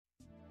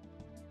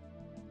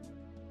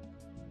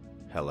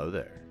Hello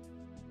there.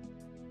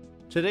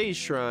 Today's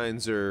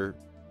shrines are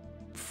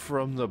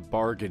from the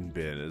bargain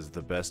bin is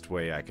the best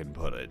way I can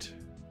put it.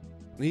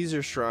 These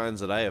are shrines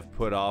that I have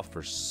put off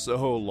for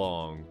so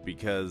long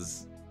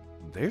because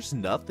there's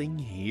nothing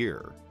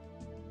here.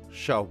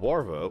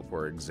 Warvo,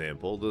 for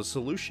example, the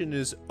solution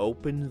is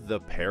open the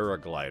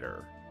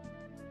paraglider.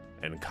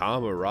 And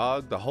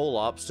Urag, the whole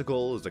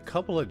obstacle is a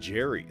couple of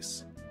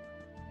Jerry's.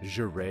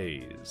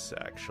 Gerays,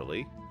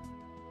 actually.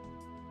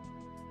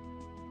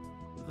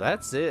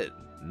 That's it.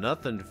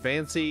 Nothing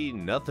fancy,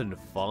 nothing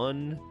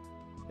fun.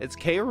 It's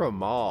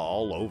K-Rama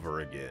all over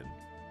again.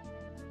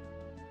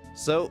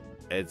 So,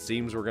 it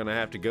seems we're gonna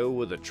have to go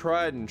with a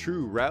tried and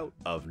true route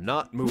of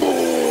not moving.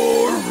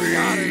 Boring!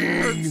 God,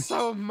 it hurts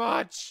so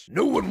much!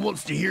 No one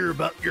wants to hear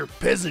about your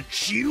peasant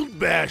shield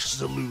bash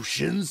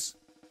solutions.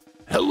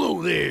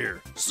 Hello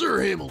there,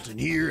 Sir Hamilton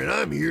here, and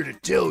I'm here to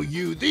tell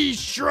you these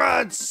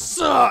shrines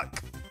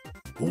suck!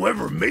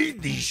 Whoever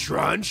made these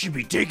shrines should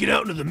be taken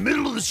out into the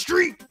middle of the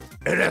street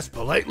and asked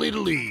politely to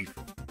leave.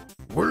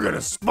 We're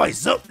gonna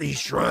spice up these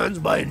shrines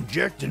by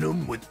injecting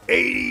them with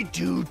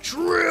 82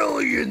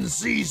 trillion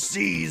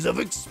cc's of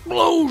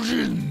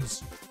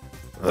explosions!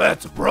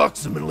 That's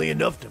approximately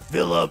enough to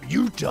fill up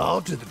Utah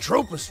to the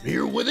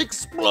troposphere with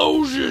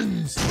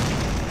explosions!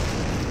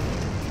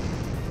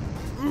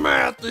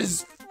 Math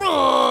is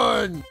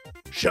fun!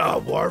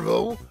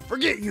 Warvo,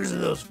 forget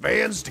using those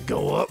fans to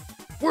go up.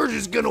 We're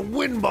just gonna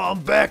wind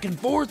bomb back and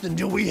forth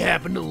until we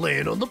happen to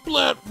land on the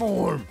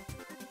platform.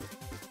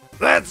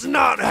 That's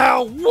not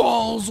how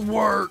walls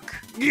work!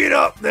 Get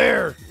up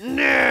there,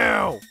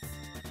 now!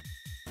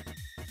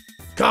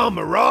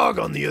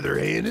 Urag, on the other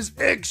hand, is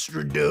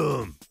extra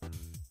dumb.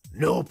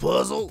 No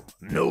puzzle,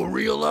 no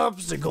real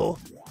obstacle,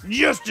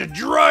 just a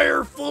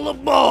dryer full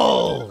of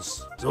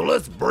balls. So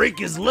let's break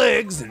his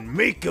legs and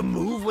make him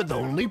move with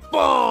only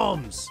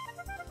palms.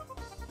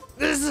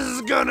 This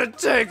is gonna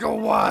take a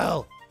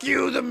while.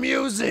 Cue the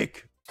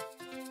music.